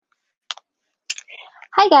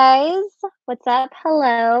Hi guys, what's up?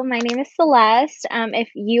 Hello, my name is Celeste. If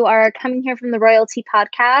you are coming here from the Royalty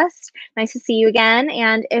Podcast, nice to see you again.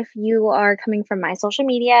 And if you are coming from my social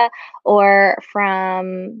media or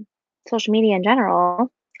from social media in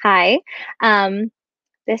general, hi. Um,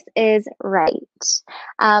 this is Right.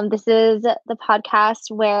 This is the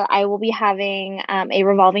podcast where I will be having a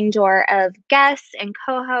revolving door of guests and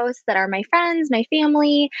co hosts that are my friends, my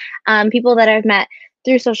family, people that I've met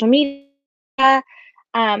through social media.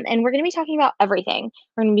 And we're going to be talking about everything.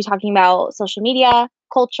 We're going to be talking about social media,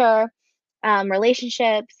 culture,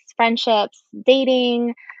 relationships, friendships,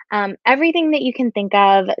 dating, everything that you can think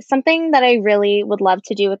of. Something that I really would love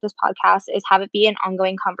to do with this podcast is have it be an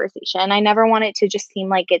ongoing conversation. I never want it to just seem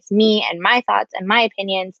like it's me and my thoughts and my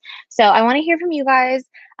opinions. So I want to hear from you guys.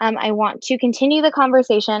 I want to continue the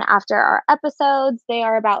conversation after our episodes. They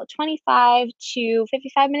are about 25 to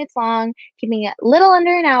 55 minutes long, keeping it little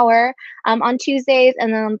under an hour on Tuesdays.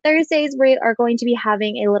 And then on Thursdays, we are going to be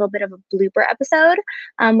having a little bit of a blooper episode,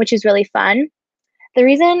 which is really fun. The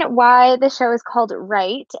reason why the show is called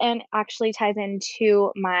Right and actually ties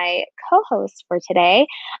into my co host for today,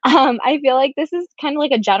 I feel like this is kind of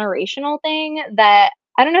like a generational thing that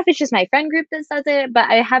I don't know if it's just my friend group that says it, but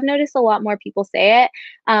I have noticed a lot more people say it.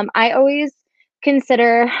 I always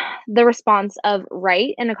consider the response of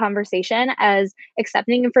right in a conversation as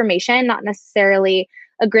accepting information, not necessarily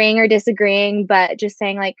agreeing or disagreeing, but just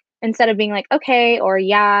saying, like, instead of being like, okay, or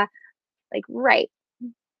yeah, like, right.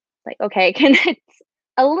 Like, okay, can it's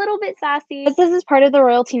a little bit sassy. As this is part of the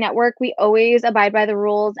Royalty Network, we always abide by the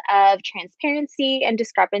rules of transparency and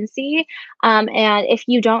discrepancy. And if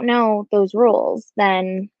you don't know those rules,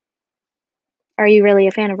 then are you really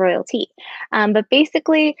a fan of royalty? But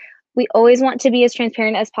basically, we always want to be as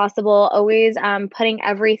transparent as possible, always putting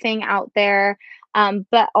everything out there,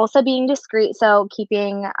 but also being discreet. So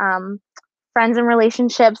keeping friends and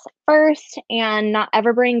relationships first and not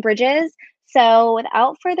ever burning bridges. So,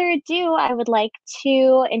 without further ado, I would like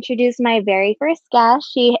to introduce my very first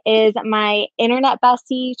guest. She is my internet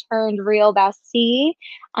bestie turned real bestie,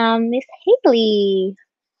 Miss Haley.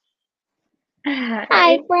 Hi,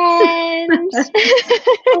 Hi. friend.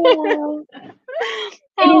 Hello. It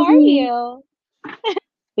How is are me. you?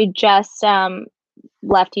 We just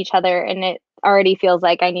left each other, and it already feels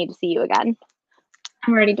like I need to see you again.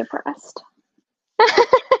 I'm already depressed.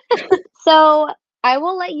 So I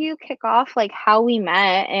will let you kick off like how we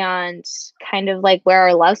met and kind of like where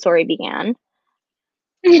our love story began.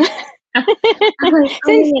 I'm like, since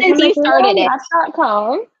I'm since you like, we met started on it.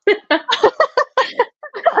 Match.com.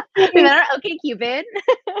 We met on OkCupid.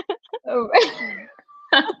 Oh.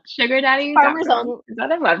 Farmers Sugardaddy.com. only. Is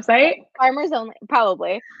that a website? Farmers only.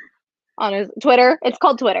 Probably. On Twitter. It's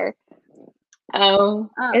called Twitter. Oh,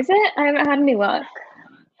 is it? I haven't had any luck.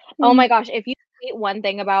 Oh my gosh. If you hate one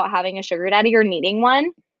thing about having a sugar daddy or needing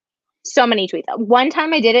one, so many tweets. One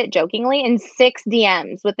time I did it jokingly in 6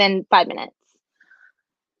 DMs within 5 minutes.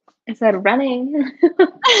 I said running.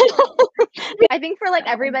 I think for like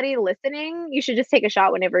everybody listening, you should just take a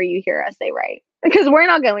shot whenever you hear us say right. Because we're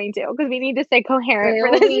not going to, because we need to stay coherent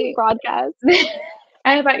for this broadcast.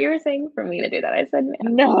 I thought you were saying for me to do that. I said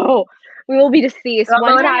no. No, we will be deceased. I don't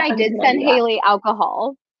know One what time I happens did when I send do that. Haley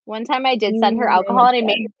alcohol. One time I did send her You very alcohol much and I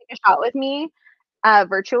made did. her take a shot with me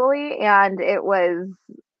virtually, and it was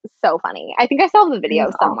so funny. I think I still have the It video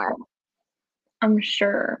was somewhere. awful. I'm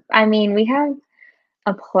sure. I mean, we have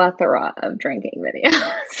a plethora of drinking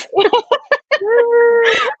videos.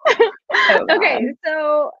 So Okay, bad.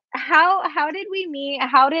 so how did we meet?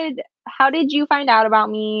 How did you find out about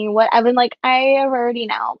me? What I've been like, I already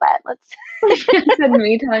know, but let's It's been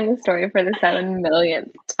me telling the story for the 7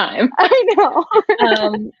 millionth time. I know.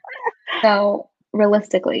 So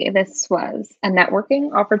realistically, this was a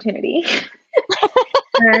networking opportunity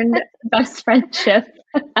turned best friendship.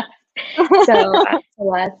 So at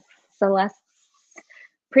Celeste's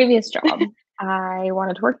previous job, I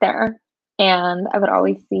wanted to work there, and I would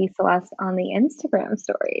always see Celeste on the Instagram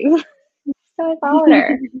stories. So I followed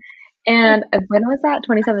her. And when was that?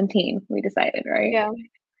 2017, we decided, right? Yeah.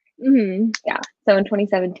 Hmm. Yeah. So in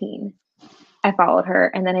 2017, I followed her,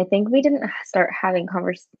 and then I think we didn't start having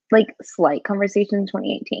slight conversations in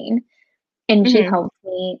 2018. And she Hmm. helped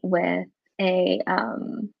me with a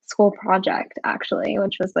school project actually,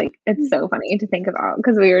 which was like it's so funny to think about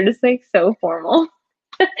because we were just like so formal.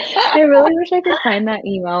 I really wish I could find that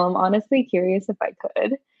email. I'm honestly curious if I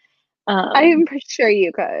could. I'm pretty sure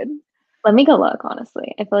you could. Let me go look.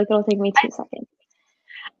 Honestly, I feel like it'll take me 2 seconds.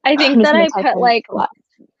 I I'm think just that gonna I type put in like, Celeste.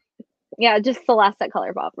 yeah, just Celeste at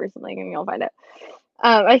ColourPop or something, and you'll find it.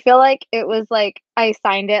 I feel like it was like I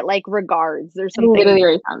signed it like regards or I something. literally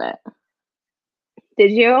already found it.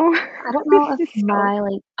 Did you? I don't know if my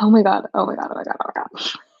like, oh my god.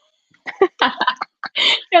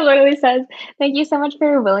 It literally says, "Thank you so much for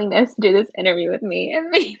your willingness to do this interview with me. It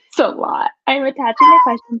means a lot. I'm attaching the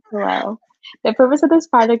questions below. The purpose of this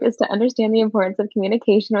project is to understand the importance of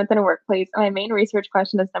communication within a workplace. And my main research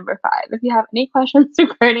question is number 5. If you have any questions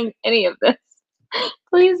regarding any of this,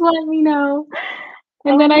 please let me know."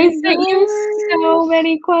 And then I sent you so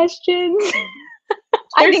many questions.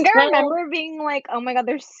 I think I remember being like, oh my god,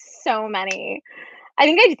 there's so many. I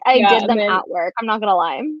think I did them at work. I'm not gonna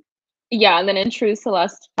lie. Yeah, and then in true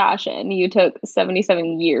Celeste fashion, you took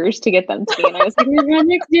 77 years to get them to me. And I was like, we're going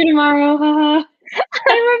next year tomorrow. Haha. I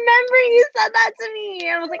remember you said that to me.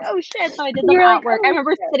 And I was like, oh shit. So I did them at work. I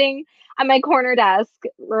remember sitting at my corner desk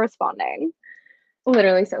responding.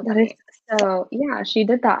 Literally so funny. So yeah, she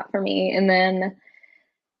did that for me. And then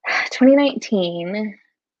 2019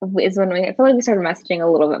 is when I feel like we started messaging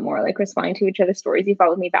a little bit more, like responding to each other's stories. You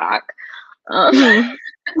followed me back. Like,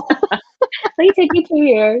 take you 2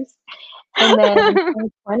 years. And then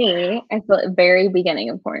 2020, I feel at very beginning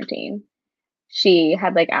of quarantine, she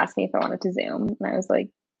had like asked me if I wanted to Zoom, and I was like,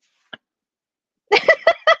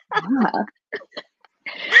 yeah.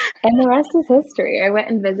 And the rest is history. I went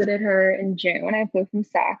and visited her in June. I flew from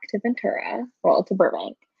Sac to Ventura, well, to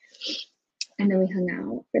Burbank. And then we hung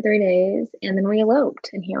out for 3 days, and then we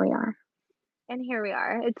eloped, and here we are.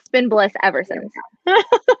 It's been bliss ever since.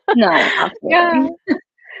 No, absolutely. Yeah.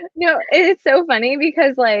 No, it's so funny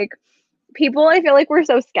because like people, I feel like we're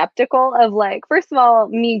so skeptical of like, first of all,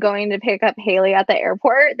 me going to pick up Haley at the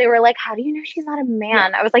airport. They were like, how do you know she's not a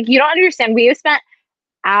man? I was like, you don't understand. We have spent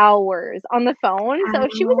hours on the phone. So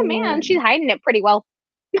if she was a man, she's hiding it pretty well.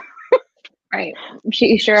 Right.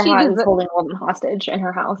 She sure has holding a woman hostage in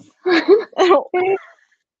her house. Right.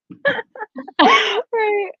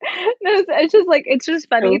 No, it's just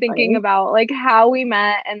funny thinking about like how we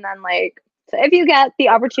met, and then like, so if you get the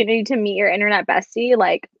opportunity to meet your internet bestie,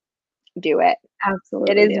 like do it.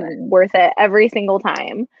 Absolutely. It is worth it every single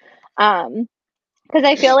time. Because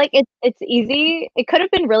I feel like it's easy. It could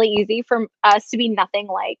have been really easy for us to be nothing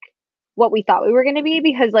like what we thought we were going to be,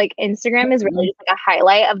 because like Instagram is really just like a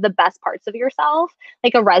highlight of the best parts of yourself,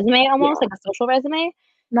 like a resume almost, like a social resume.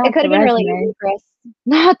 It could have been really easy for us.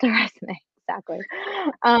 Not the resume, exactly. It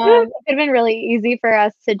could have been really easy for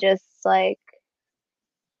us to just like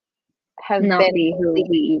have not been be who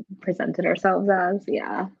we presented ourselves as.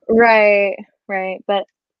 Yeah. Right. But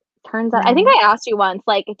turns out, I think I asked you once,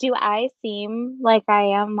 like, do I seem like I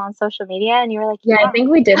am on social media? And you were like, yeah. I think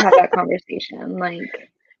we did have that conversation.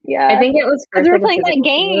 Like, yeah, I think it was because we were playing that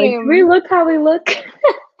game. Like, we look how we look.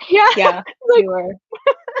 Yeah. Yeah, we were.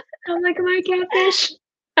 I'm like, am I catfish?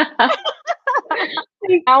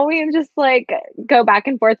 Now we just like go back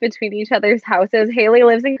and forth between each other's houses. Haley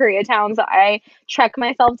lives in Koreatown, so I trek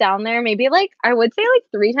myself down there maybe like, I would say like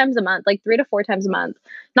 3 times a month, like 3 to 4 times a month.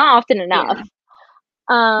 Not often enough.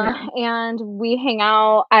 Yeah. And we hang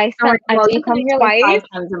out. You come here like 5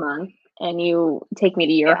 times a month, and you take me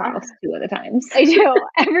to your house 2 of the times. I do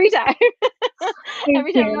every time.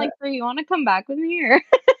 Every time I'm like, so you want to come back with me? Or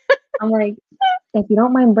I'm like, if you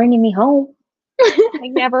don't mind bringing me home.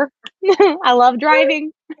 Like, never. I love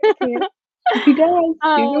driving. He does.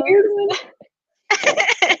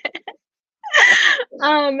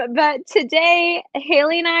 But today,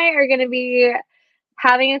 Haley and I are going to be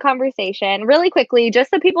having a conversation really quickly, just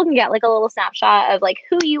so people can get like a little snapshot of like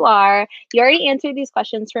who you are. You already answered these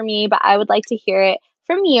questions for me, but I would like to hear it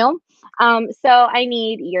from you. So I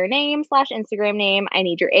need your name / Instagram name. I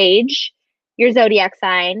need your age, your zodiac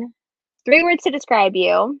sign, 3 words to describe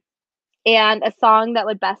you, and a song that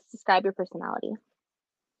would best describe your personality.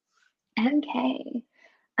 Okay.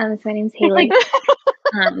 So my name's Haley.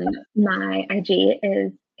 My IG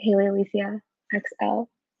is Haley Alicia XL.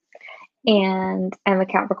 And I'm a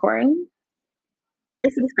Capricorn.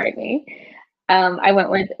 This to describe me. I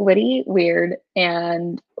went with witty, weird,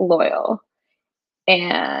 and loyal.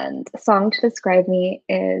 And a song to describe me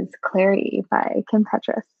is Clarity by Kim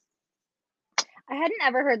Petras. I hadn't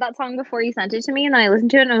ever heard that song before you sent it to me, and then I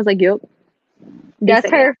listened to it and I was like, yep. That's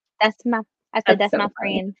her. That's my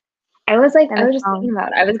friend. I was just thinking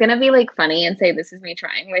about it. I was gonna be like funny and say This Is Me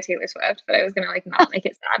Trying by Taylor Swift, but I was gonna like not make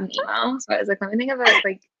it sad and emo. So I was like, let me think of a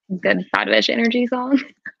like good bad bitch energy song.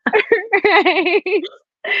 Right.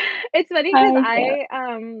 It's funny because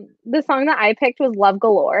the song that I picked was Love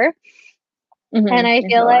Galore. Mm-hmm. And I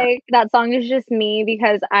feel like that song is just me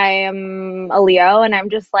because I am a Leo, and I'm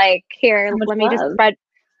just like, here, let me just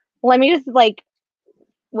like,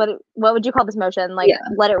 what would you call this motion? Like,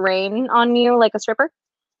 let it rain on you like a stripper?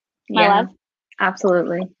 My love.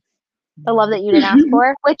 Absolutely. the love that you didn't ask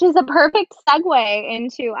for, which is a perfect segue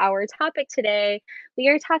into our topic today. We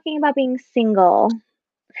are talking about being single,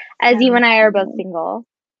 as you and I are both single.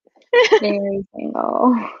 Very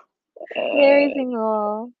single. Very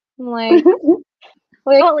single. I'm like,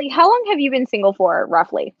 how long have you been single for,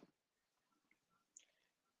 roughly?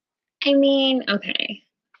 I mean, okay.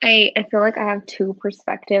 I feel like I have two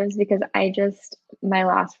perspectives because my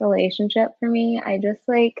last relationship for me, I just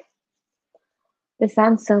like, this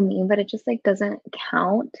sounds so mean, but it just like doesn't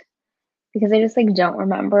count because I just like don't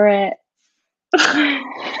remember it.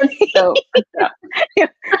 So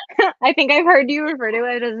I think I've heard you refer to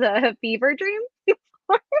it as a fever dream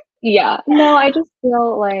before. Yeah. No, I just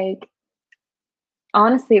feel like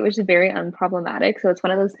honestly it was just very unproblematic. So it's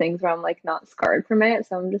one of those things where I'm like not scarred from it.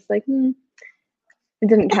 So I'm just like, it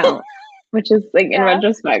didn't count, which is like in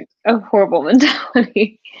retrospect a horrible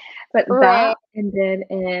mentality. But that ended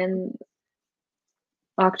in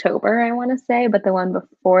October, I want to say, but the one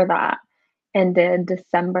before that ended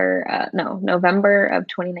November of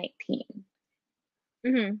 2019.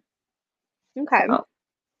 Okay. So.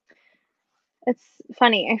 It's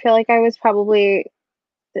funny. I feel like I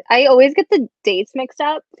always get the dates mixed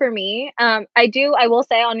up for me. I will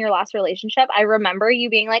say on your last relationship, I remember you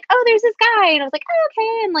being like, "Oh, there's this guy." And I was like, "Oh,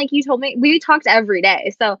 okay." And like you told me we talked every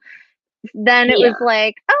day. So then it was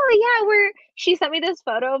like, "Oh, yeah, she sent me this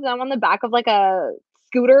photo of them on the back of like a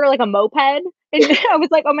scooter, like a moped." And I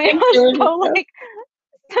was like, "Oh my gosh,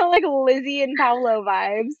 so like Lizzie and Paolo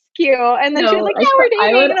vibes. Cute." And then she was like, "Yeah, we're dating."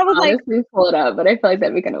 I would and I was honestly pull it up, but I feel like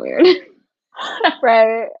that'd be kind of weird.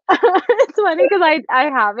 Right. It's funny because I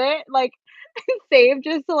have it like saved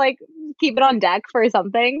just to like keep it on deck for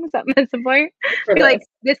something at some point. Like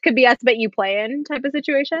this could be us, but you play in type of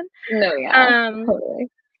situation. No, yeah,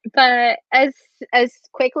 totally. But as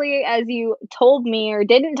quickly as you told me or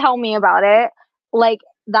didn't tell me about it, like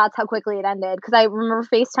that's how quickly it ended. Because I remember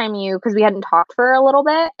FaceTiming you because we hadn't talked for a little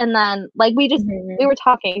bit, and then like we were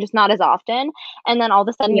talking, just not as often. And then all of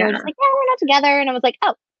a sudden you were just like, "Yeah, we're not together," and I was like,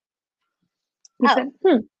 "Oh." Said,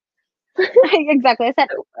 Exactly. I said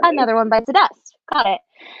another one bites the dust. Got it.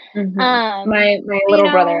 My little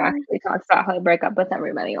brother actually talks about how I break up with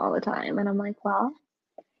everybody all the time, and I'm like, well,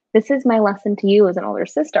 this is my lesson to you as an older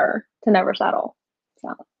sister to never settle.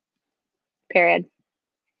 So, period.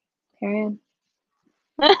 When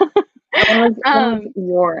was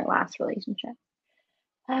your last relationship?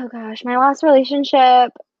 Oh gosh, my last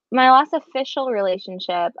official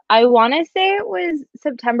relationship, I want to say it was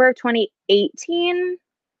September of 2018.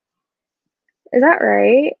 Is that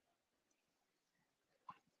right?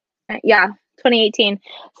 Yeah, 2018.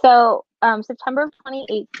 So, September of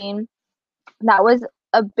 2018, that was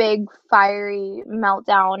a big fiery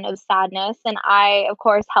meltdown of sadness, and I, of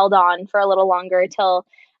course, held on for a little longer till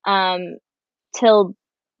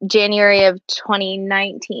January of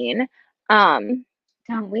 2019.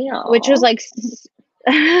 Which was like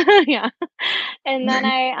yeah. And then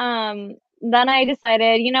I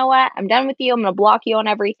decided, you know what? I'm done with you. I'm gonna block you on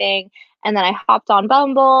everything. And then I hopped on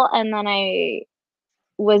Bumble, and then I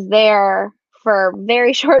was there for a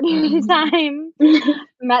very short period of time.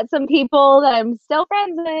 Met some people that I'm still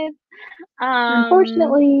friends with.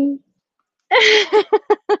 Unfortunately.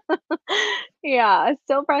 Yeah,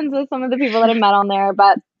 still friends with some of the people that I met on there,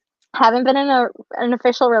 but haven't been in an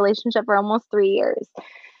official relationship for almost 3 years.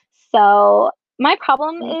 So my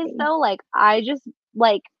problem is though, like I just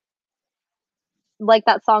like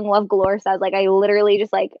that song Love Galore says, like I literally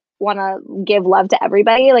just like want to give love to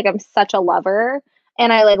everybody. Like I'm such a lover,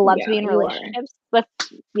 and I like love to be in relationships. But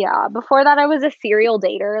yeah, before that I was a serial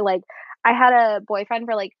dater. Like I had a boyfriend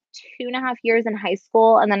for like 2.5 years in high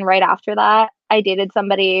school, and then right after that I dated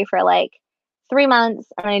somebody for like 3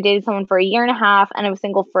 months, and I dated someone for a year and a half, and I was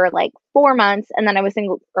single for like 4 months, and then I was in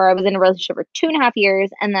a relationship for 2.5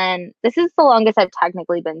 years, and then this is the longest I've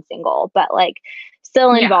technically been single, but like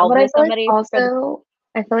still involved with somebody.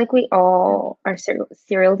 I feel like we all are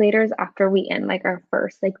serial daters after we end like our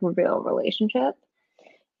first like real relationship.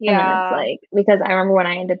 Yeah. And then it's like, because I remember when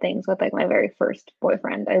I ended things with like my very first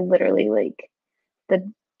boyfriend, I literally like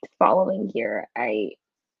the following year, I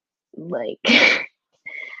like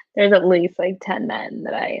there's at least like 10 men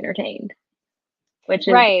that I entertained, which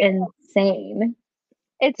is insane.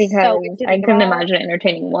 It's because so I couldn't imagine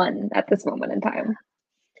entertaining one at this moment in time.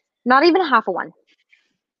 Not even half of one.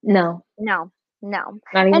 No. Not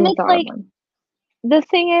even and the thought of one. The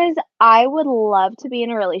thing is, I would love to be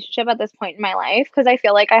in a relationship at this point in my life because I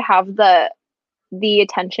feel like I have the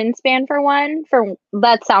attention span for one. For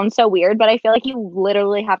that sounds so weird, but I feel like you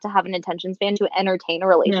literally have to have an attention span to entertain a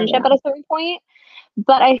relationship at a certain point.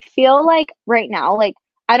 But I feel like right now, like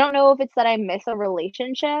I don't know if it's that I miss a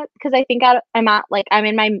relationship because I think I'm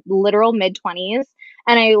in my literal mid-20s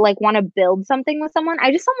and I like want to build something with someone.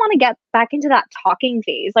 I just don't want to get back into that talking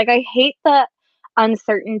phase. Like I hate the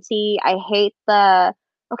uncertainty. I hate the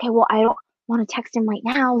okay, well, I don't want to text him right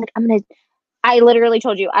now. Like I literally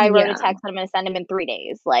told you I wrote a Yeah. text and I'm going to send him in 3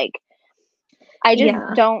 days. Like I just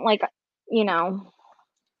Yeah. don't like, you know,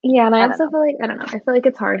 Yeah, and I I don't also know. feel like, I don't know, I feel like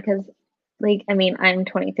it's hard because, like, I mean, I'm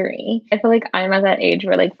 23. I feel like I'm at that age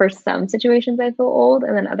where, like, for some situations I feel old,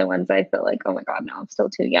 and then other ones I feel like, oh my God, no, I'm still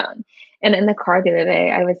too young. And in the car the other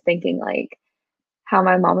day, I was thinking, like, how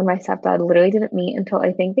my mom and my stepdad literally didn't meet until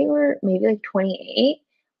I think they were maybe like 28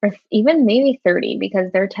 or even maybe 30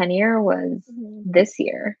 because their 10-year was Mhm. this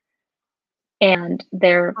year and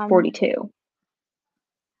they're Um, 42.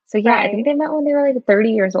 So yeah, I think right. they met when they were like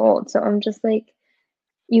 30 years old. So I'm just like,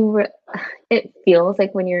 you re- it feels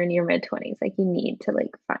like when you're in your mid 20s, like you need to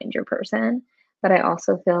like find your person. But I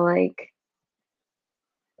also feel like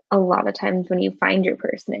a lot of times when you find your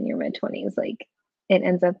person in your mid 20s, like it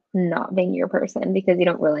ends up not being your person because you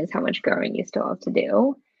don't realize how much growing you still have to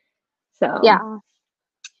do. So Yeah.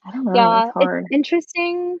 I don't know, it's Yeah, it's hard.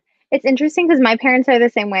 interesting. It's interesting because my parents are the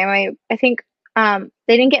same way. I think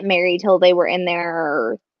they didn't get married till they were in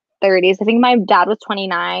their 30s. I think my dad was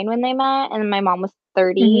 29 when they met and my mom was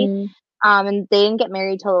 30. Hmm. And they didn't get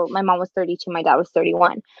married till my mom was 32, my dad was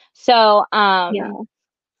 31. So, Yeah.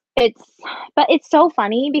 it's but it's so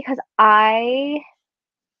funny because I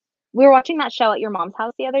we were watching that show at your mom's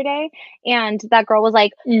house the other day, and that girl was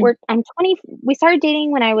like, Mm. I'm 20, we started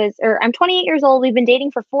dating when I'm 28 years old. We've been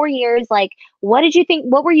dating for 4 years. Like, what did you think?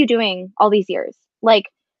 What were you doing all these years? Like,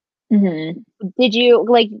 Hmm. did you,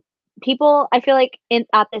 like, people, I feel like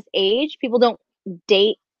at this age, people don't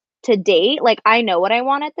date to date. Like, I know what I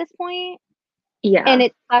want at this point, and Yeah.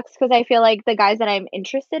 it sucks because I feel like the guys that I'm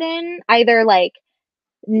interested in either, like,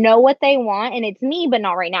 know what they want and it's me, but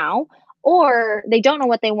not right now, or they don't know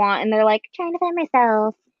what they want and they're like, trying to find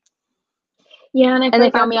myself. Yeah, and I And feel they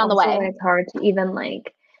like found that's me on the also way. why it's hard to even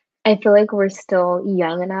like I feel like we're still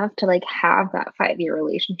young enough to like have that 5-year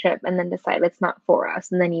relationship and then decide it's not for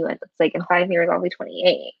us. And then you end it's like in 5 years I'll be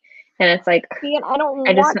 28. And it's like See, and I don't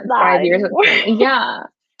I just want spent that 5 years with anymore. him. Yeah.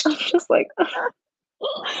 I'm just like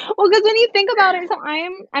Well, because when you think about it, so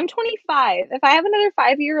I'm 25. If I have another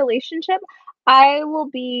 5-year relationship, I will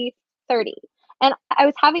be 30. And I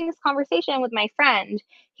was having this conversation with my friend.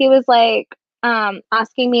 He was like,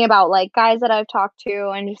 asking me about like guys that I've talked to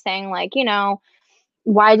and just saying like,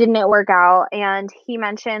 why didn't it work out? And he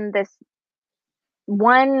mentioned this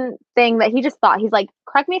one thing that he just thought. He's like,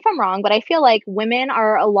 correct me if I'm wrong, but I feel like women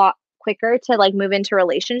are a lot quicker to like move into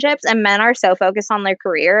relationships and men are so focused on their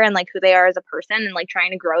career and like who they are as a person and like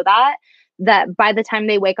trying to grow that by the time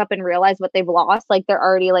they wake up and realize what they've lost, like they're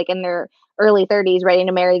already like in their early 30s ready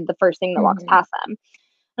to marry the first thing that walks mhm. past them.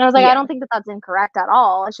 And I was like, I Yeah. don't think that that's incorrect at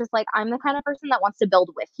all. It's just like I'm the kind of person that wants to build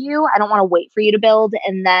with you. I don't want to wait for you to build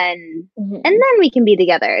and Mhm. then we can be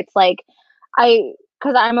together. It's like I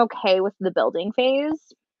because I'm okay with the building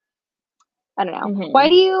phase. I don't know. Mhm. Why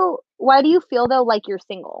do you feel though like you're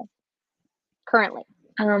single currently?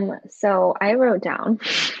 So I wrote down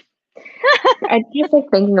I just like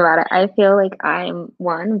thinking about it, I feel like I'm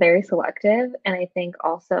one, very selective, and I think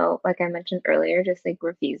also, like I mentioned earlier, just like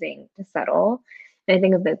refusing to settle. And I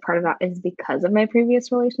think a big part of that is because of my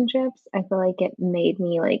previous relationships. I feel like it made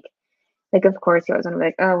me like of course you always want to be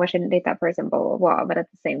like, oh, I wish I didn't date that person, blah blah blah. But at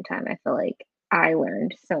the same time, I feel like I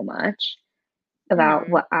learned so much about Mhm.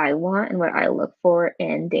 what I want and what I look for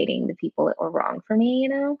in dating the people that were wrong for me, you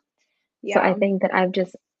know? So I Yeah. think that I've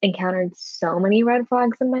just encountered so many red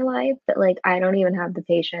flags in my life that like I don't even have the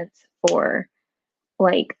patience for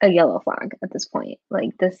like a yellow flag at this point.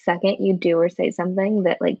 Like the second you do or say something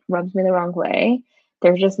that like rubs me the wrong way,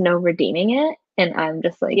 there's just no redeeming it. And I'm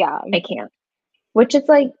just like, Yeah. I can't. Which is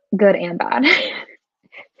like good and bad.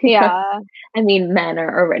 Because Yeah. I mean men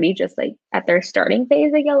are already just like at their starting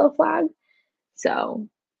phase a yellow flag. So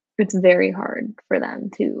it's very hard for them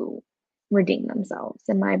to redeem themselves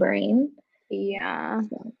in my brain. Yeah.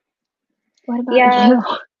 So what about Yeah. you?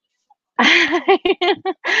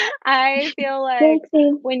 I feel like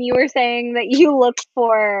Same. when you were saying that you look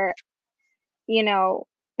for, you know,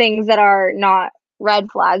 things that are not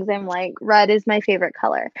red flags, I'm like, red is my favorite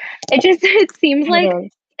color. It seems It like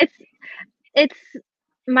is. it's it's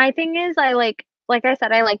my thing is like I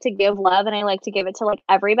said, I like to give love and I like to give it to like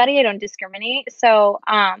everybody. I don't discriminate. So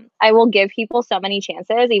I will give people so many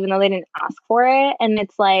chances even though they didn't ask for it. And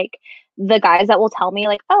it's like the guys that will tell me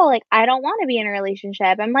like, oh, like I don't want to be in a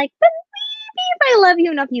relationship. I'm like, but maybe if I love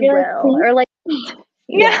you enough you You're like, will. please? Or like,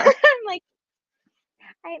 yeah, Yeah. I'm like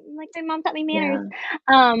like my mom taught me manners.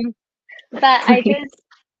 Yeah. But I just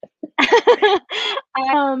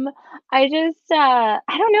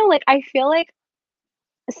I don't know, like, I feel like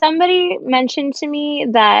somebody mentioned to me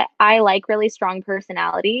that I like really strong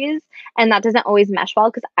personalities, and that doesn't always mesh well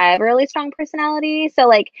because I have a really strong personality. So,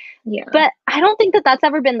 like, Yeah. but I don't think that that's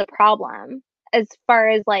ever been the problem as far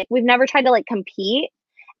as like we've never tried to like compete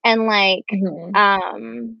and like Mhm.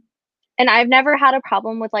 um and I've never had a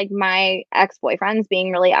problem with like my ex-boyfriends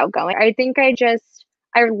being really outgoing. I think I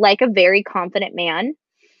like a very confident man.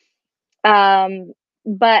 Um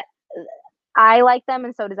but I like them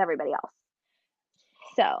and so does everybody else.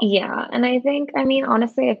 So, Yeah, and I think, I mean,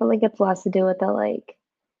 honestly, I feel like it's less to do with the, like,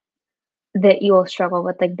 that you will struggle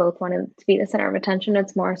with, like, both wanting to be the center of attention.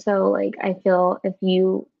 It's more so, like, I feel if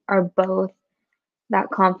you are both that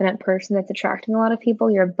confident person that's attracting a lot of people,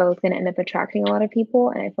 you're both gonna end up attracting a lot of people,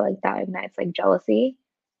 and I feel like that ignites, like, jealousy,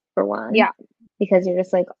 for one, yeah. because you're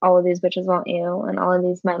just like, all of these bitches want you, and all of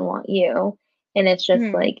these men want you, and it's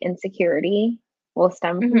just, Mhm. like, insecurity will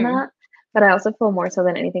stem from Mhm. that. But I also feel more so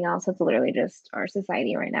than anything else, it's literally just our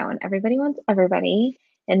society right now, and everybody wants everybody,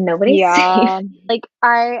 and nobody's safe. Yeah. Like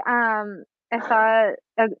I saw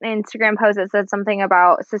an Instagram post that said something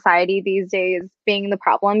about society these days being the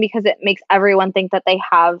problem because it makes everyone think that they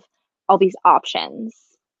have all these options.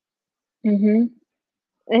 Mhm.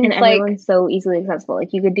 And And it's like, everyone's so easily accessible,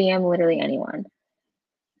 like, you could DM literally anyone,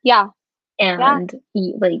 yeah, yeah. and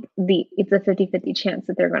you like, it's a 50-50 chance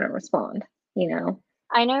that they're gonna respond,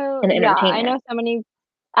 I know, and yeah, entertain I it. know so many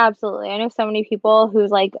absolutely. I know so many people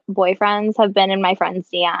whose like boyfriends have been in my friends'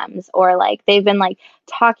 DMs or like they've been like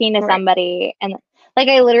talking to Right. somebody and like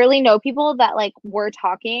I literally know people that like were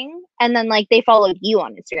talking and then like they followed you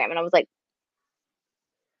on Instagram and I was like,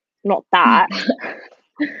 not that.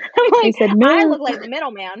 I'm They like, said, I "No." look like the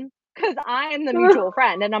middleman because I am the mutual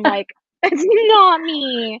friend. And I'm like, it's not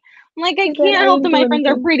me. I'm like, I He said, can't "I help that didn't do my friends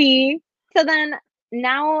are anything." pretty. So then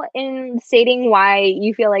now in stating why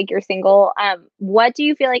you feel like you're single, what do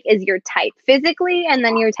you feel like is your type physically and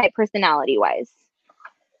then your type personality wise?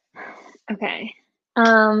 Okay.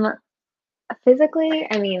 Physically,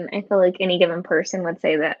 I mean, I feel like any given person would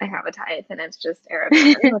say that I have a type, and it's just Arab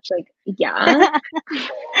men, which, like, yeah.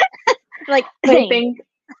 Like, But I same. think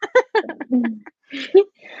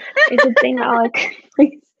I should say Malik,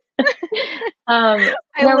 please.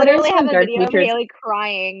 I No, but I literally also have have a dark video of features. Haley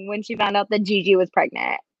crying when she found out that Gigi was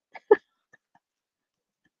pregnant.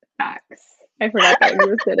 Facts. I forgot that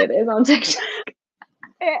existed. It is on TikTok.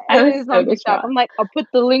 I It was is so on TikTok. distraught. I'm like, I'll put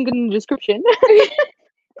the link in the description.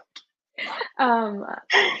 Um,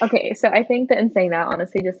 okay, so I think that in saying that,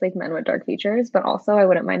 honestly, just like men with dark features, but also I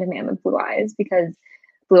wouldn't mind a man with blue eyes because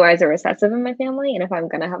blue eyes are recessive in my family, and if I'm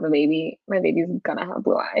gonna have a baby, my baby's gonna have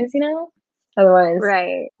blue eyes. Otherwise,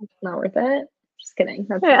 Right. not worth it. Just kidding.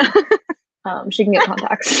 That's Yeah. mean. She can get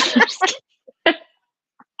contacts. Just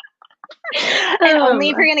And kidding. only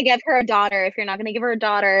if you're gonna give her a daughter. If you're not gonna give her a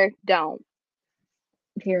daughter, don't.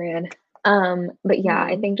 Period. But yeah,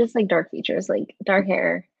 I Mhm. think just like dark features, like dark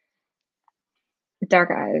hair,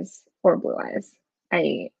 dark eyes, or blue eyes.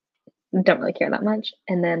 I don't really care that much.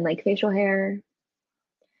 And then like facial hair,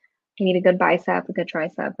 you need a good bicep, a good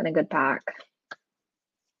tricep, and a good back.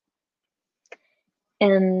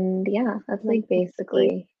 And yeah, that's Like like the teeth,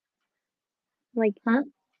 basically, like huh?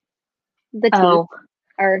 the teeth Oh,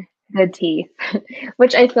 are good teeth,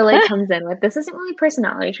 which I feel like comes in with this isn't really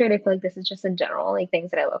personality trait. I feel like this is just in general, like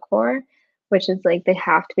things that I look for, which is like they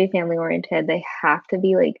have to be family oriented. They have to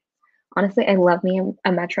be like, honestly, I love me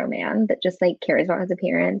a metro man that just like cares about his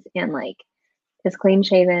appearance and like is clean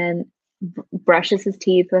shaven, brushes his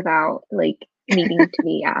teeth without like needing to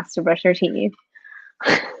be asked to brush their teeth.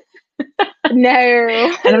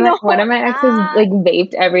 no, One of not my exes that. like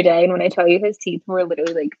vaped every day, and when I tell you his teeth were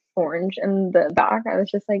literally like orange in the back, I was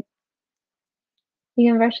just like, "You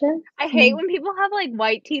gonna brush it?" I hate when people have like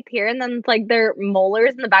white teeth here and then it's like their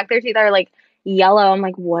molars in the back of their teeth are like yellow. I'm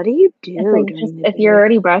like, what do you It's do like just during the if you're day?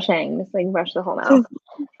 already brushing, just like brush the whole mouth.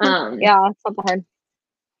 Um, Yeah, it's not that hard.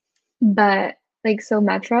 but like so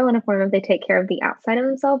metro in a form of they take care of the outside of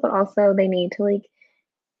themselves, but also they need to like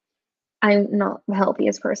I'm not the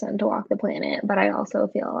healthiest person to walk the planet, but I also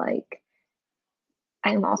feel like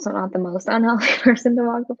I'm also not the most unhealthy person to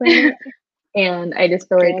walk the planet. And I just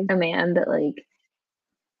feel like Good. a man that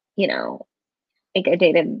you know, like I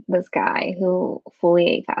dated this guy who fully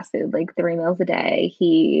ate fast food like 3 meals a day.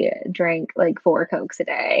 He drank like 4 Cokes a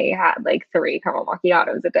day, had like 3 caramel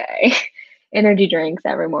macchiatos a day, energy drinks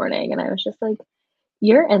every morning. And I was just like,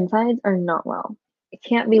 your insides are not well. It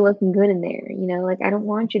can't be looking good in there. Like I don't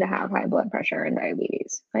want you to have high blood pressure and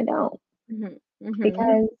diabetes. I don't Mhm. Mhm.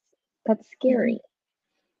 because that's scary.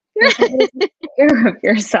 You just want to take care of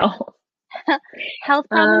yourself. Health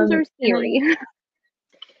problems are And I scary.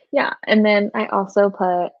 Yeah, and then I also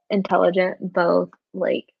put intelligent both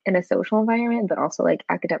like in a social environment, but also like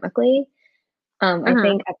academically. I Mhm.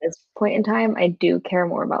 think at this point in time, I do care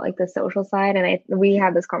more about like the social side, and I we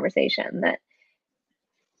had this conversation that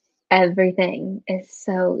everything is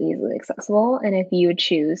so easily accessible, and if you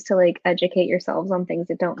choose to like educate yourselves on things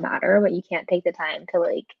that don't matter, but you can't take the time to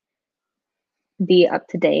like be up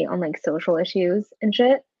to date on like social issues and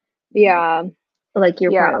shit, Yeah. like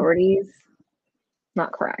your Yeah. priorities,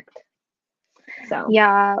 not correct. So,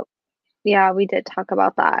 Yeah. Yeah, we did talk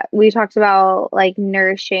about that. We talked about like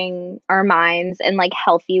nourishing our minds in like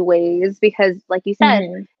healthy ways because like you said,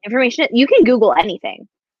 mhm, information you can Google anything.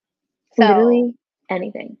 So, literally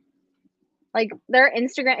anything. like there are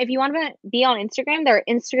Instagram if you want to be on Instagram, there are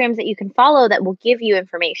Instagrams that you can follow that will give you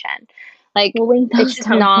information. Like We'll link it's those just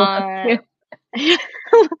down below not too.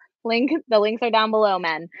 the links are down below,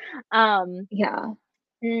 men. Um Yeah.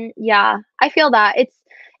 Yeah, I feel that.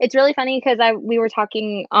 It's really funny because I we were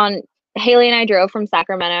talking on Haley and I drove from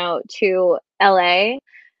Sacramento to LA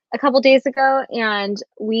a couple days ago, and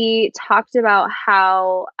we talked about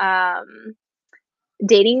how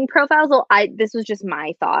dating profiles. Well, I this was just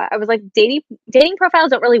my thought. I was like, dating profiles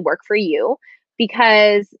don't really work for you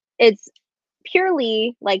because it's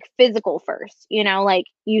purely like physical first, you know, like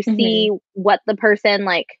you see Mhm. what the person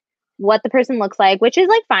looks like, which is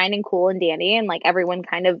like fine and cool and dandy and like everyone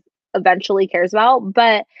kind of eventually cares about,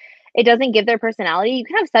 but it doesn't give their personality. You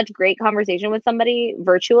can have such great conversation with somebody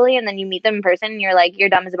virtually and then you meet them in person and you're like, you're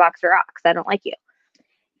dumb as a box of rocks. I don't like you.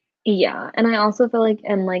 Yeah, and I also feel like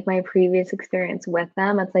in like my previous experience with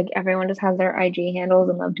them, it's like everyone just has their IG handles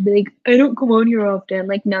and love to be like, I don't come on here often.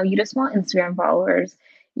 Like, no, you just want Instagram followers.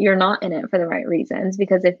 You're not in it for the right reasons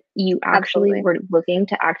because if you actually Absolutely. were looking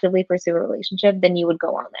to actively pursue a relationship, then you would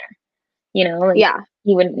go on there. Like Yeah.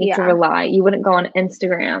 you wouldn't need to Yeah. rely, you wouldn't go on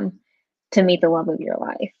Instagram to meet the love of your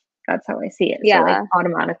life. That's how I see it. So like Yeah.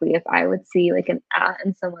 automatically if I would see like an ad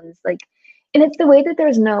and someone's like and it's the way that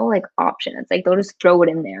there's no like option. It's like they'll just throw it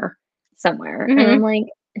in there somewhere. And I'm Mhm. like,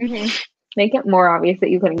 Mhm. make it more obvious that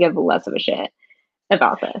you can give less of a shit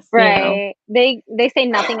about this. Right. They say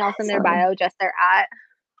nothing else in their So bio, just their at.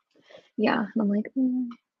 yeah. And I'm like,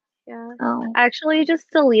 Yeah. oh, I actually just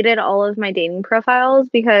deleted all of my dating profiles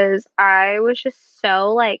because I was just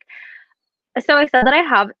so I said that I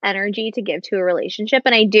have energy to give to a relationship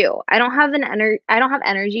and I do. I don't have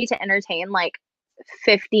energy to entertain like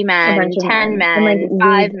 50 a bunch men, of 10 men and like men,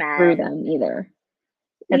 5 read through men. them either.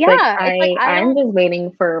 It's like Yeah, it's like I I'm don't just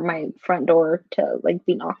waiting for my front door to like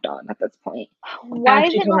be knocked on at this point. I why is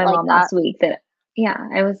actually it told not my like mom that? last week that yeah,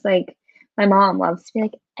 I was like, my mom loves to be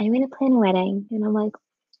like, I'm gonna plan a wedding, and I'm like,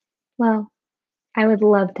 well, I would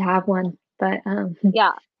love to have one, but Yeah. it's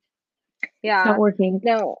not Yeah. working.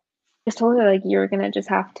 No. Just told her like you're gonna just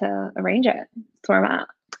have to arrange it. That's where I'm at.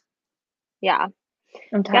 Yeah.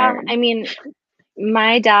 I'm Yeah, tired. I mean,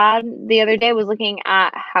 my dad the other day was looking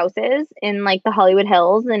at houses in like the Hollywood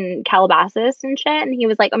Hills and Calabasas and shit, and he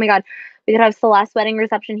was like, "Oh my God, we could have Celeste's wedding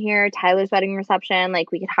reception here, Tyler's wedding reception.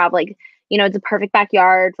 Like we could have like, it's a perfect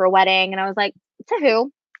backyard for a wedding." And I was like, "To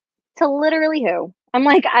who? To literally who?" I'm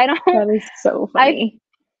like, I don't. That is so I funny.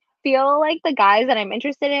 feel like the guys that I'm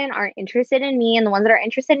interested in aren't interested in me, and the ones that are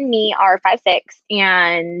interested in me are 5'6"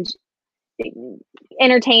 and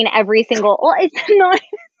entertain every single well it's not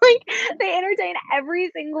like they entertain every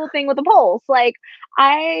single thing with a pulse like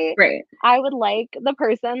i Right. I would like the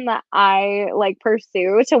person that I like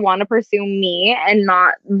pursue to want to pursue me and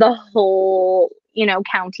not the whole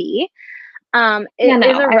county. Yeah, It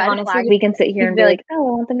is no, a I red honestly flag if we can sit here you'd and be be like like, oh,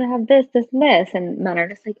 I want them to have this, this, and this, and men are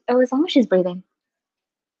just like, oh, as long as she's breathing,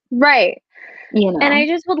 right. you And I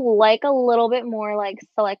know. just would like a little bit more like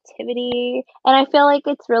selectivity. And I feel like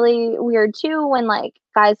it's really weird too when like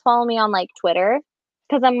guys follow me on like Twitter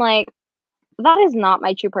because I'm like, that is not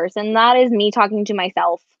my true person. That is me talking to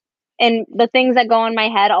myself. And the things that go in my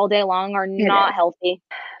head all day long are It not is. healthy.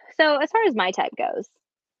 So, as far as my type goes,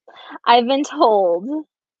 I've been told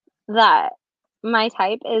that my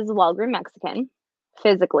type is well groomed Mexican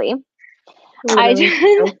physically. I Literally just,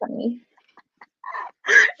 so funny.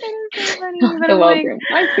 it is so funny, Not but the I'm like, well-groomed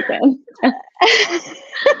Mexican. I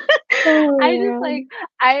Oh just like, man.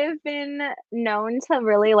 I've been known to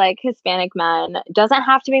really like Hispanic men. Doesn't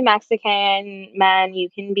have to be Mexican men. You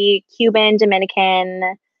can be Cuban,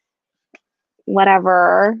 Dominican,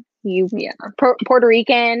 whatever you Yeah, Puerto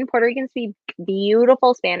Rican. Puerto Ricans speak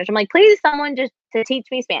beautiful Spanish. I'm like, please, someone just to teach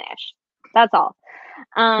me Spanish. That's all.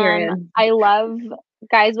 period. I love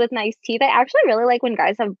guys with nice teeth. I actually really like when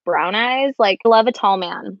guys have brown eyes. Like, love a tall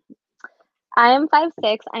man. I am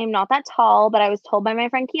 5'6". I am not that tall, but I was told by my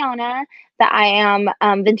friend Kiana that I am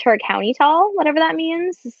Ventura County tall, whatever that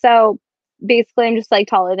means. So basically, I'm just like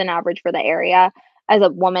taller than average for the area as a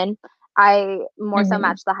woman. I more so Mm-hmm.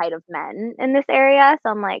 match the height of men in this area. So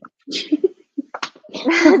I'm like,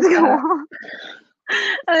 That.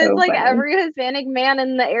 it's So like funny. every Hispanic man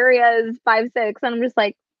in the area is 5'6", and I'm just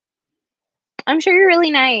like, I'm sure you're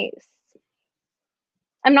really nice.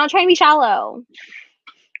 I'm not trying to be shallow.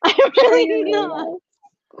 I'm really not.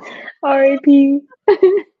 R.I.P.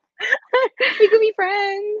 We could be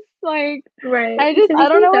friends. Like, Right. So I we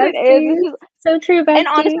don't can know what it is. It's besties. just, So true, and bestie.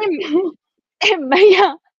 honestly,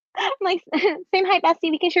 yeah, I'm like, same height,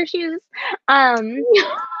 bestie. We can share shoes. Um,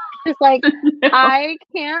 just like No. I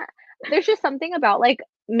can't. There's just something about like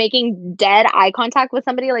making dead eye contact with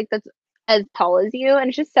somebody like that's as tall as you, and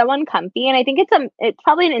it's just so uncomfy. And I think it's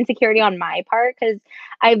probably an insecurity on my part because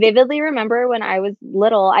I vividly remember when I was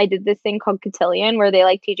little, I did this thing called cotillion where they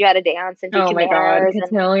like teach you how to dance and teach Oh you my God, manners. And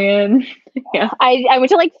cotillion. Yeah. I went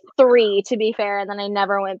to like 3 to be fair, and then I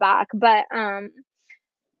never went back. But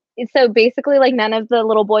so basically like none of the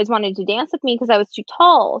little boys wanted to dance with me because I was too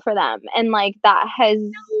tall for them. And like that has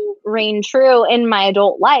reigned true in my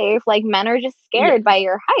adult life. Like men are just Yeah. scared by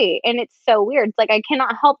your height. And it's so weird. It's like I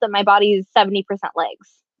cannot help that my body is 70%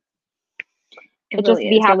 legs. It Just really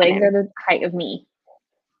be is. Your legs are happening. the height of me.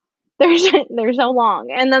 They're so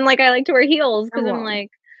long. And then like I like to wear heels So because I'm long.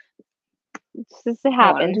 like, it I want them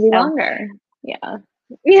happens. to be So longer. Yeah.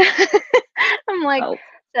 yeah. I'm like, Oh.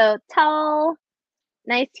 so tall,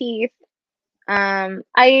 nice teeth.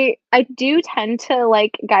 I do tend to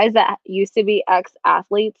like guys that used to be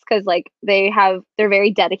ex-athletes because like they're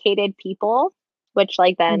very dedicated people, which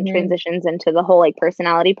like then Mm-hmm. transitions into the whole like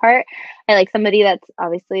personality part. I like somebody that's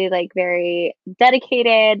obviously like very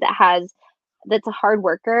dedicated, that's a hard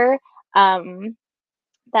worker, um,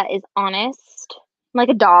 that is honest, like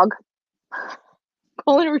a dog,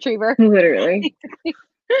 golden retriever. Literally.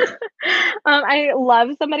 I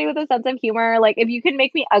love somebody with a sense of humor. Like if you can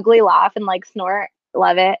make me ugly laugh and like snort,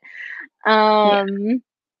 love it. Yeah.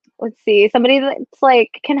 Let's see, somebody that's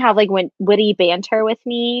like can have like witty banter with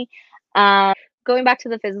me. Going back to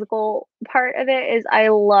the physical part of it is I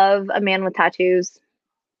love a man with tattoos.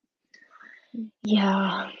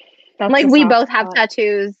 Yeah. That's Like the we soft both have spot.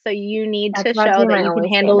 tattoos, so you need That's to about to show be that my you can only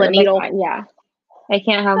handle a standard. Like, needle. yeah, I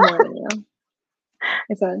can't have more than you.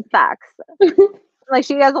 I said. Facts. Like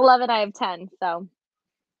she has 11, I have 10. So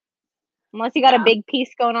unless you got a Yeah. big piece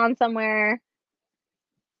going on somewhere,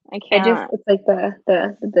 I can't. It's like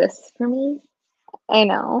the this for me. I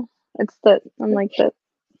know. I'm like the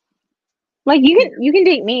like Yeah. you can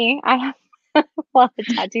date me. I have a lot of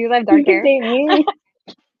tattoos. I have You dark can hair. date me.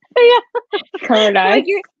 Yeah. Colored Like eyes.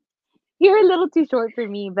 you're a little too short for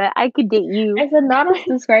me, but I could date you. I said not us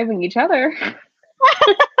describing each other.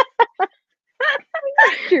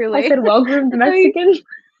 I Truly. said well-groomed Like, Mexican.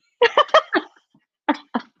 no.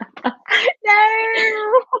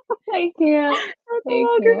 I can't. That's a I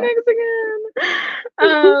welcome can't.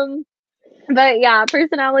 Mexican. But yeah,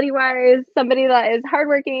 personality wise, somebody that is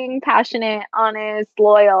hardworking, passionate, honest,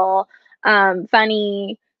 loyal,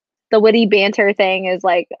 funny. The witty banter thing is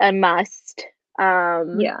like a must.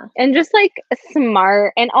 Yeah. And just like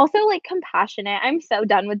smart and also like compassionate. I'm so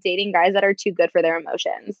done with dating guys that are too good for their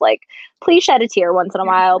emotions. Like, please shed a tear once in a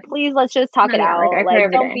while. Seriously. Please, let's just talk No, it yeah, like out. I cry Like,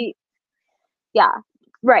 every don't day. be, yeah,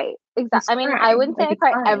 right. Exactly. Just I mean, cry. I wouldn't say Like I it's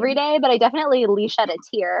cry every fine. day, but I definitely at least shed a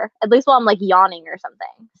tear, at least while I'm like yawning or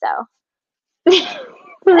something. So,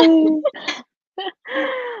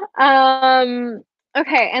 um,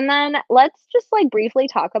 okay, and then let's just like briefly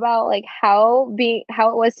talk about like how it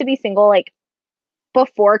was to be single like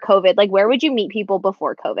before COVID. Like where would you meet people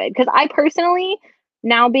before COVID? Because I personally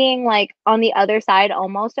now being like on the other side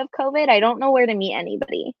almost of COVID, I don't know where to meet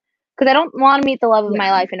anybody. Because I don't want to meet the love of my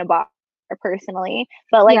Yeah. life in a bar personally.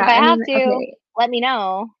 But like Yeah. if I I have mean, to, okay. let me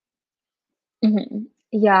know.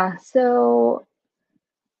 Yeah. So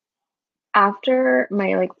after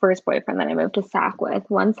my like first boyfriend that I moved to SAC with,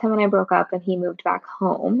 once him and I broke up and he moved back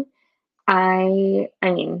home, I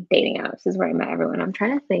mean, dating apps is where I met everyone. I'm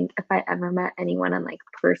trying to think if I ever met anyone in like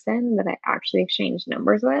person that I actually exchanged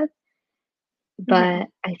numbers with, Mhm. but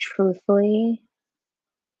I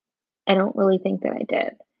don't really think that I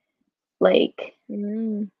did. Like,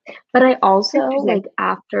 Mm, but I also interesting. like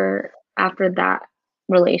after that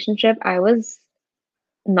relationship, I was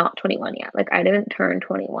not 21 yet. Like I didn't turn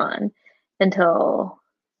 21 until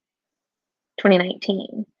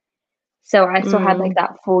 2019. So I still had like Mm,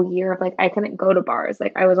 that full year of like I couldn't go to bars.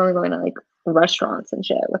 Like I was only going to like restaurants and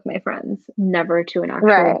shit with my friends, never to an actual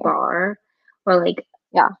right. bar or like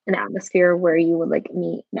Yeah. an atmosphere where you would like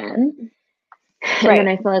meet men. And then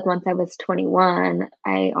Right. I feel like once I was 21,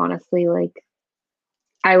 I honestly like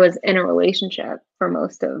I was in a relationship for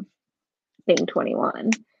most of being 21.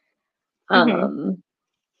 Mhm. Um,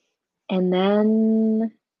 and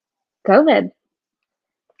then COVID.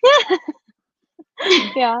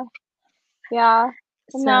 Yeah. Yeah.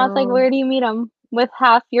 And now it's like, So where do you meet them with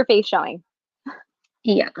half your face showing?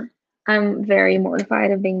 yeah, I'm very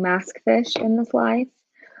mortified of being mask fish in this life.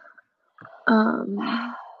 Um,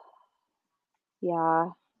 Yeah.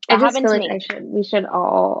 I That just happened feel to like me. we should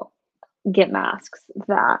all get masks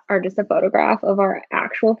that are just a photograph of our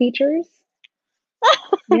actual features.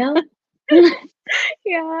 You know?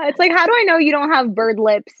 Yeah. It's like, how do I know you don't have bird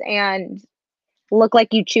lips and look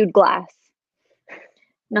like you chewed glass?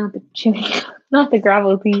 Not the chewing, not the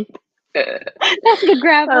gravel teeth. That's the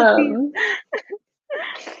gravel teeth. Um,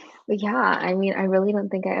 but yeah, I mean, I really don't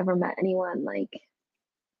think I ever met anyone like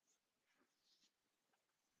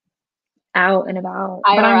out and about.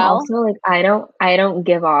 But I'm IRL. also like, I don't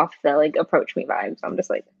give off the like approach me vibes. I'm just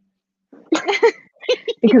like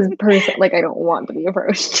because person like I don't want to be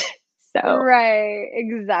approached. So Right.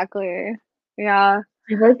 Exactly. Yeah.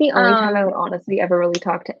 I feel like the only time I would Um, honestly ever really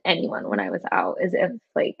talk to anyone when I was out is if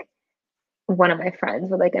like one of my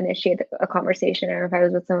friends would like initiate a conversation or if I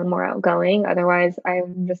was with someone more outgoing. Otherwise,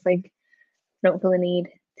 I'm just like don't feel the need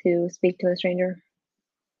to speak to a stranger.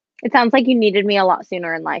 it sounds like you needed me a lot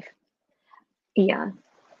sooner in life. Yeah,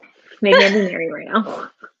 maybe I'd be married right now.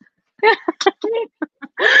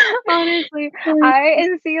 Honestly, I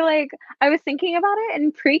and see like I was thinking about it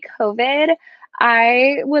in pre-COVID,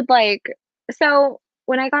 I would like so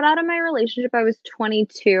when I got out of my relationship I was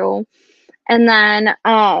 22 and then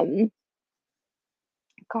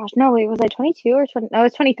gosh, no, wait, was I 22 or 20? No, I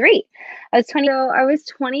was 23. I was 20. So I was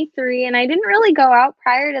 23 and I didn't really go out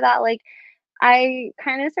prior to that. Like I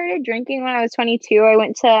kind of started drinking when I was 22. I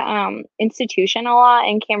went to Institution a lot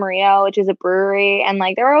in Camarillo, which is a brewery, and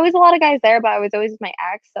like there were always a lot of guys there, but I was always with my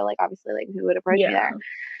ex, so like obviously like who would approach me there.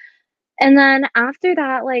 Yeah. And then after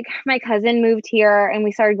that, like my cousin moved here and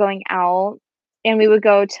we started going out and we would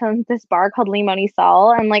go to this bar called Limoni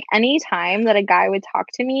Sol. And like any time that a guy would talk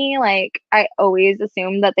to me, like I always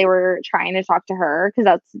assumed that they were trying to talk to her because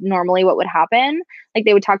that's normally what would happen. Like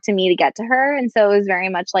they would talk to me to get to her. And so it was very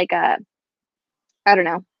much like a I don't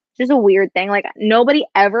know, just a weird thing. Like nobody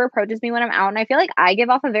ever approaches me when I'm out, and I feel like I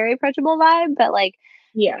give off a very approachable vibe, but like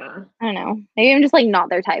Yeah. I don't know, maybe I'm just like not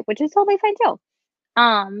their type, which is totally fine too.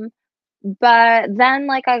 Um, but then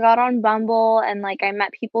like I got on Bumble and like I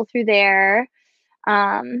met people through there.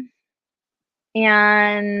 Um,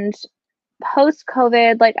 and post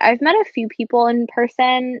COVID, like I've met a few people in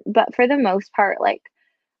person, but for the most part, like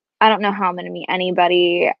I don't know how I'm gonna meet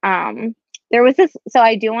anybody. There was this, so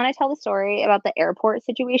I do want to tell the story about the airport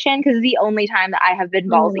situation because it's the only time that I have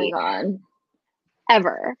been Oh my ballsy god.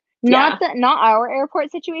 ever. Not Yeah. the not our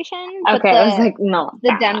airport situation, but Okay, I was like, not the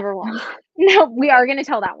that. Denver one. No, we are gonna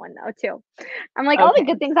tell that one though too. I'm like all the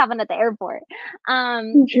Okay. good things happen at the airport.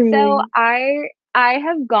 So Truly. I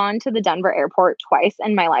have gone to the Denver airport twice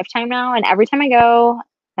in my lifetime now, and every time I go,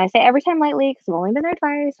 and I say every time lightly because I've only been there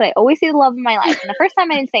twice, but I always see the love of my life. And the first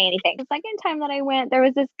time I didn't say anything. The second time that I went, there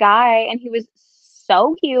was this guy, and he was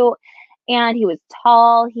so cute, and he was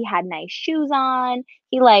tall. He had nice shoes on.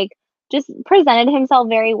 He like just presented himself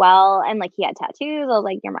very well, and like he had tattoos. I was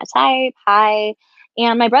like, "You're my type." Hi.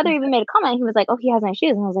 And my brother even made a comment. He was like, "Oh, he has nice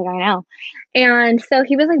shoes," and I was like, "I know." And so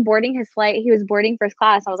he was like boarding his flight. He was boarding first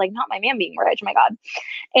class. I was like, "Not my man being rich, my god."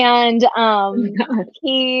 And Oh my god.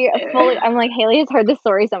 he fully I'm like, Haley has heard this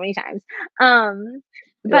story so many times. I love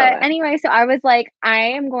But it. anyway, so I was like, I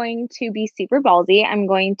am going to be super ballsy. I'm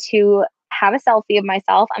going to have a selfie of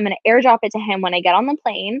myself. I'm going to airdrop it to him when I get on the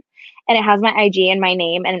plane, and it has my IG and my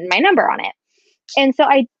name and my number on it. And so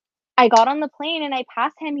I got on the plane and I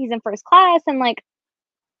passed him. He's in first class, and like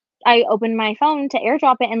I opened my phone to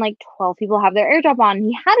airdrop it, and like 12 people have their airdrop on.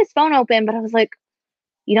 He had his phone open, but I was like,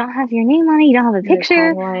 you don't have your name on it. You don't have a You're like, how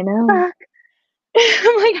picture. do I know? Fuck.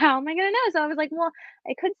 I'm like, how am I gonna know? So I was like, well,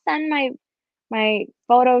 I could send my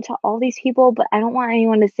photo to all these people, but I don't want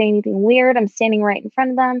anyone to say anything weird. I'm standing right in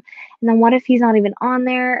front of them. And then what if he's not even on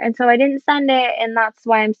there? And so I didn't send it, and that's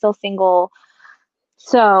why I'm still single.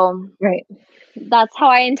 So Right. that's how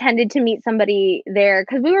I intended to meet somebody there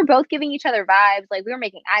because we were both giving each other vibes. Like we were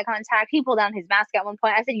making eye contact. He pulled down his mask at one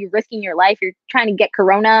point. I said, "You're risking your life. You're trying to get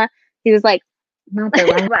corona." He was like, Not the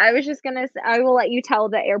right. but I was just gonna, I will let you tell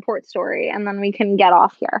the airport story and then we can get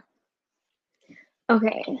off here.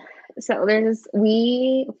 Okay. So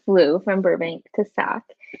we flew from Burbank to Sac,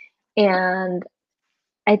 and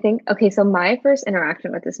I think, okay, so my first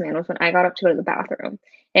interaction with this man was when I got up to go to the bathroom,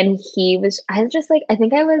 and I was just like, I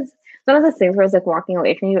think I was one of those things where I was like walking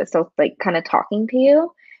away from you, but still like kind of talking to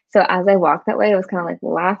you. So as I walked that way, I was kind of like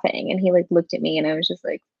laughing, and he like looked at me, and I was just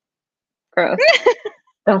like, gross,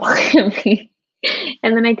 don't look at me.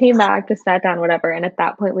 And then I came back, just sat down, whatever. And at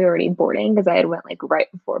that point, we were already boarding because I had went like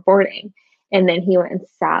right before boarding. And then he went and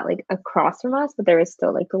sat like across from us, but there was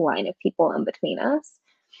still like a line of people in between us.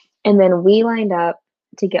 And then we lined up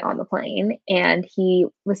to get on the plane, and he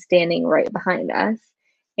was standing right behind us.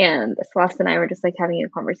 And Celeste and I were just like having a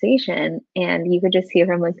conversation, and you could just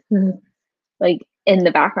hear him like in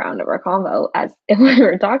the background of our convo as if we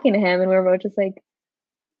were talking to him, and we were both just like,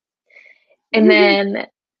 and then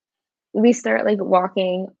we start like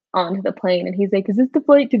walking onto the plane, and he's like, "Is this the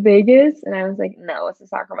flight to Vegas?" And I was like, "No, it's to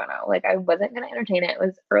Sacramento." Like I wasn't gonna entertain it. It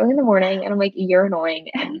was early in the morning, and I'm like, "You're annoying,"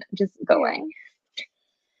 and just go away.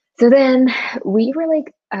 So then we were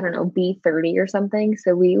like, I don't know, B30 or something.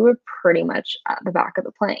 So we were pretty much at the back of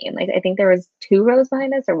the plane. Like I think there was 2 rows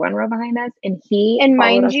behind us or 1 row behind us, and he And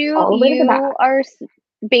followed mind us you, all the way to the back. you are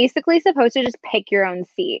basically supposed to just pick your own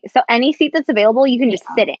seat. So any seat that's available, you can just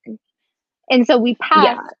sit in. And so we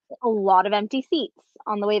Yeah, passed a lot of empty seats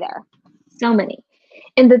on the way there. so many.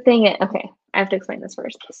 And the thing is, okay, I have to explain this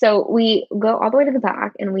first. So we go all the way to the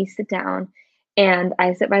back, and we sit down, and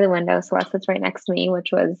I sit by the window. Celeste sits right next to me,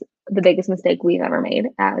 which was the biggest mistake we've ever made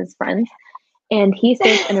as friends. And he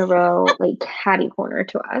sits in a row, like catty corner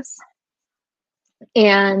to us.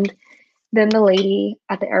 And then the lady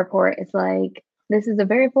at the airport is like, "This is a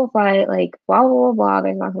very full flight, like blah blah blah blah.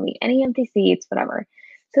 There's not gonna be any empty seats, whatever."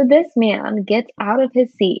 So this man gets out of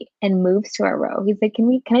his seat and moves to our row. He's like,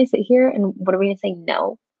 can I sit here?" And what are we gonna say?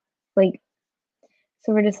 No. Like,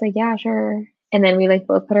 so we're just like, "Yeah, sure." And then we like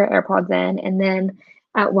both put our AirPods in, and then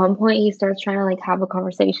at one point he starts trying to like have a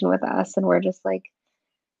conversation with us, and we're just like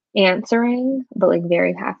answering, but like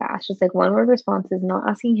very half-assed, just like one word responses, not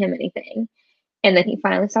asking him anything. And then he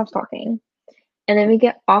finally stops talking. And then we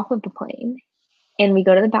get off of the plane, and we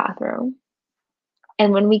go to the bathroom.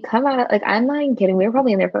 And when we come out, like, I'm not even kidding, we were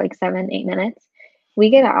probably in there for like 7, 8 minutes. We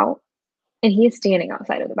get out, and he is standing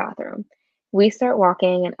outside of the bathroom. We start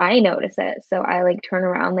walking, and I notice it. So I like turn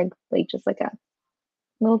around, like just like a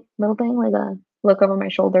little thing, like a look over my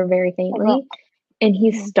shoulder very faintly. And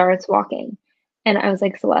he starts walking. And I was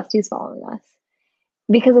like, "Celeste, he's following us."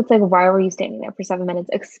 Because it's like, why were you standing there for 7 minutes?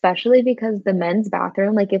 Especially because the men's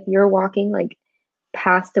bathroom, like if you're walking like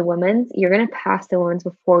past the women's, you're gonna pass the women's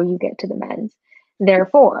before you get to the men's.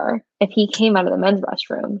 Therefore, if he came out of the men's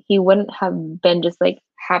restroom, he wouldn't have been just like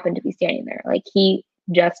happened to be standing there. Like he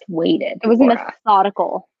just waited. It was for us.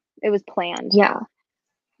 methodical. It was planned. Yeah.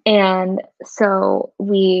 And so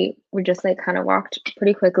we were just like kind of walked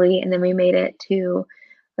pretty quickly, and then we made it to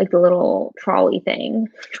like the little trolley thing.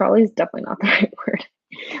 Trolley is definitely not the right word.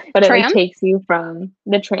 But it like Tram? takes you from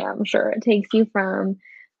the tram, sure. It takes you from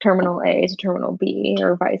terminal A to terminal B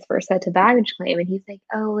or vice versa to baggage claim. And he's like,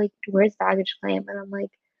 "Oh, like where's baggage claim?" And I'm like,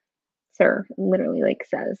 "Sir," literally like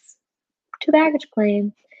says to baggage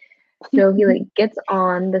claim. So he like gets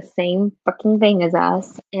on the same fucking thing as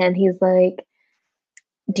us, and he's like,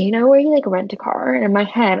 "Do you know where you like rent a car?" And in my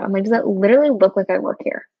head, I'm like, "Does that literally look like I work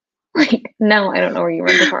here?" Like, no, I don't know where you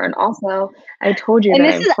rent a car. And also, I told you And that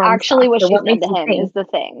this I'm is from actually Sac, what so she what said makes to you him think? is the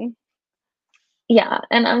thing. Yeah,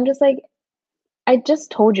 and I'm just like, I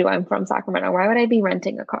just told you I'm from Sacramento. Why would I be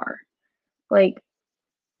renting a car? Like,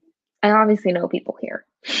 I obviously know people here.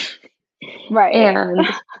 Right. And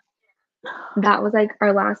that was like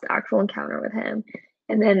our last actual encounter with him.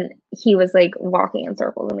 And then he was like walking in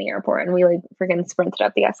circles in the airport, and we like freaking sprinted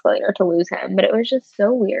up the escalator to lose him. But it was just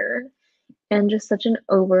so weird and just such an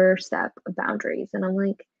overstep of boundaries. And I'm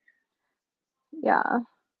like, Yeah.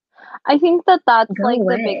 I think that that's go like the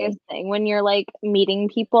away. biggest thing when you're like meeting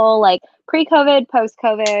people like pre-COVID,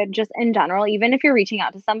 post-COVID, just in general, even if you're reaching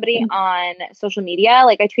out to somebody on social media.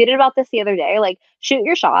 Like I tweeted about this the other day, like shoot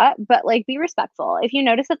your shot, but like be respectful. If you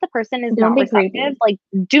notice that the person is Don't not be receptive, creepy. like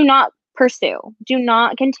do not pursue. Do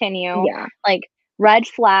not continue. Yeah. Like red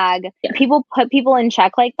flag. Yeah. People put people in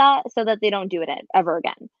check like that so that they don't do it ever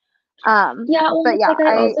again. Yeah, well, But it's yeah, like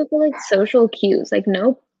I also feel like social cues, like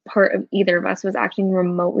no part of either of us was actually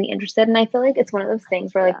remotely interested. And I feel like it's one of those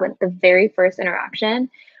things where, like, yeah. with the very first interaction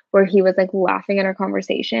where he was like laughing at our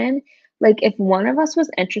conversation, like, if one of us was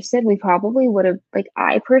interested, we probably would have, like,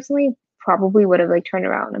 I personally probably would have like turned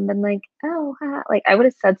around and been like, "Oh, ha," like, I would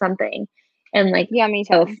have said something in like Yeah, me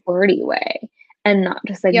a too. flirty way and not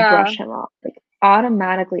just like Yeah. brush him off. Like,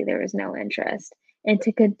 automatically, there was no interest. And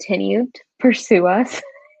to continue to pursue us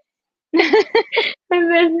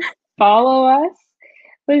and then follow us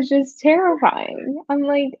was just terrifying. I'm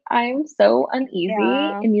like, I'm so uneasy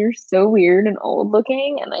Yeah. and you're so weird and old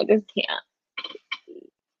looking, and I just can't.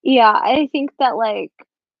 Yeah, I think that, like,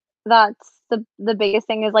 that's the biggest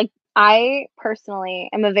thing is, like, I personally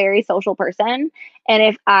am a very social person, and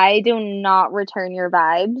if I do not return your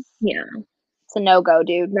vibes, Yeah, it's a no-go,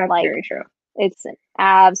 dude. that's Like, very true. it's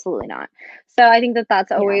absolutely not. So I think that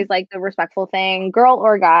that's Yeah, always, like, the respectful thing, girl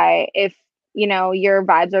or guy. If, your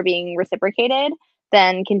vibes are being reciprocated,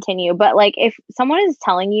 then continue. But, like, if someone is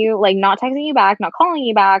telling you, like, not texting you back, not calling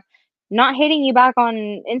you back, not hitting you back on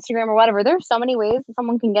Instagram or whatever, there's so many ways that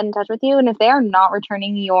someone can get in touch with you, and if they are not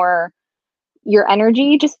returning your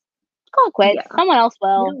energy, just call it quits. yeah. Someone else You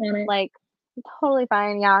will. don't want it. Like, totally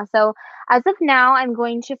fine. Yeah. So as of now, I'm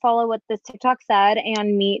going to follow what this TikTok said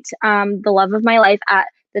and meet the love of my life at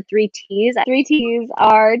the three T's. Three T's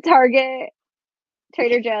are Target,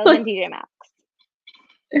 Trader Joe's, and TJ Maxx.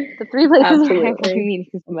 The three places where I'm Absolutely.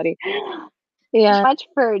 meeting somebody. Yeah. Much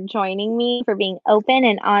for joining me, for being open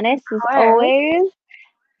and honest as Of course. always.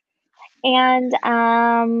 And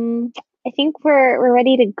I think we're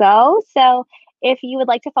ready to go. So if you would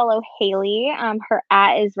like to follow Haley, her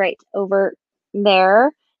at is right over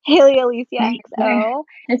there, Haley Alicia Right there. XO,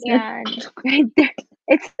 and right there.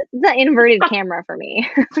 It's the inverted camera for me.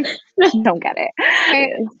 Don't get it.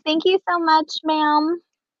 Alright, Yes. thank you so much, ma'am.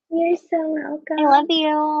 You're so I love welcome. you.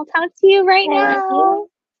 I'll talk to you right I love now.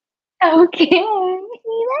 you. Okay.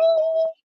 Bye.